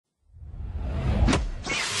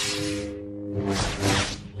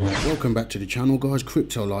Welcome back to the channel, guys.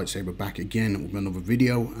 Crypto Lightsaber back again with another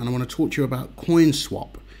video, and I want to talk to you about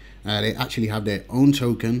Coinswap. They actually have their own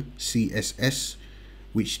token, CSS,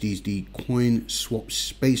 which is the Coinswap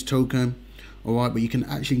Space token. Alright, but you can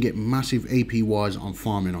actually get massive APYs on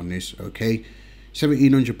farming on this, okay?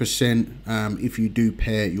 1700% if you do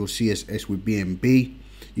pair your CSS with BNB.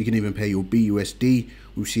 You can even pair your BUSD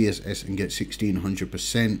with CSS and get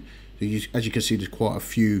 1600%. So as you can see, there's quite a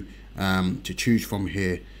few to choose from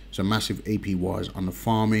here. So massive APYs on the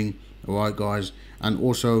farming, alright guys, and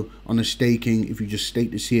also on the staking. If you just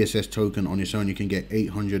stake the CSS token on its own, you can get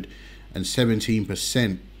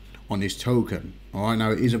 817% on this token. Alright,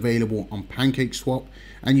 now it is available on PancakeSwap,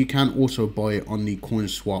 and you can also buy it on the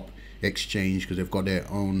Coinswap exchange because they've got their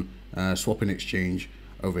own swapping exchange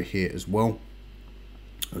over here as well.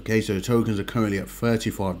 Okay, so the tokens are currently at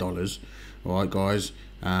 $35. Alright guys,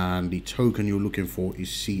 and the token you're looking for is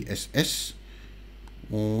CSS.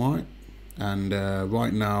 Alright, and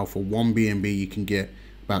right now for 1 BNB you can get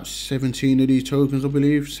about 17 of these tokens, I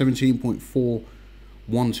believe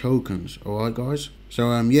 17.41 tokens. Alright guys,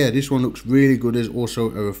 so yeah, this one looks really good. There's also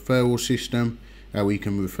a referral system where you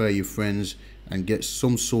can refer your friends and get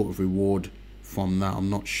some sort of reward from that. I'm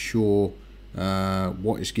not sure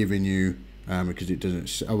what it's giving you because it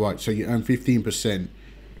doesn't. Alright, so you earn 15%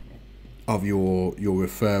 of your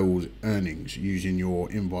referrals earnings using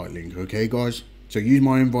your invite link. Okay guys, so use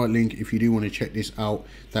my invite link if you do want to check this out.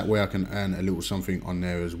 That way I can earn a little something on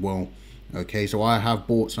there as well. Okay, so I have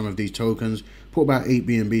bought some of these tokens, put about 8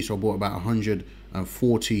 BNB, so I bought about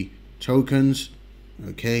 140 tokens.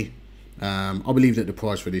 Okay, I believe that the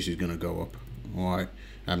price for this is going to go up. All right,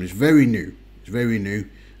 it's very new. It's very new.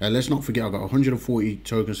 Let's not forget I got 140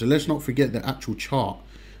 tokens, so let's not forget the actual chart.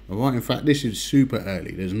 All right, in fact, this is super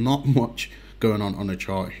early. There's not much going on the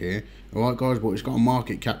chart here. All right, guys, but it's got a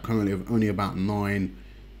market cap currently of only about $9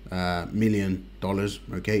 million.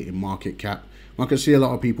 Okay, in market cap. I can see a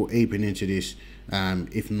lot of people aping into this,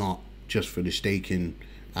 if not just for the staking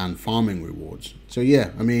and farming rewards. So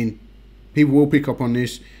yeah, I mean, people will pick up on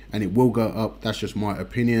this and it will go up. That's just my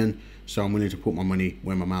opinion. So I'm willing to put my money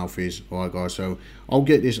where my mouth is. All right, guys. So I'll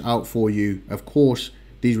get this out for you. Of course,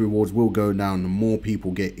 these rewards will go down the more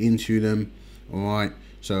people get into them. All right.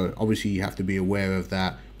 So obviously you have to be aware of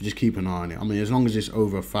that. But just keep an eye on it. I mean, as long as it's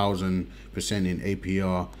over 1000% in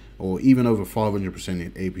APR or even over 500%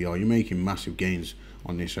 in APR, you're making massive gains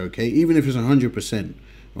on this. Okay, even if it's 100%.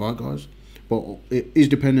 All right, guys. But it is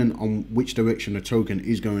dependent on which direction the token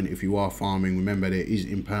is going. If you are farming, remember there is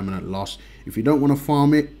impermanent loss. If you don't want to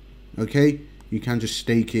farm it, okay, you can just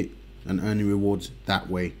stake it and earn the rewards that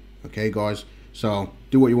way. Okay, guys. So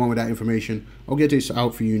do what you want with that information. I'll get this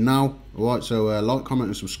out for you now. All right, so like, comment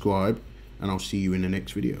and subscribe, and I'll see you in the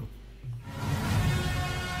next video.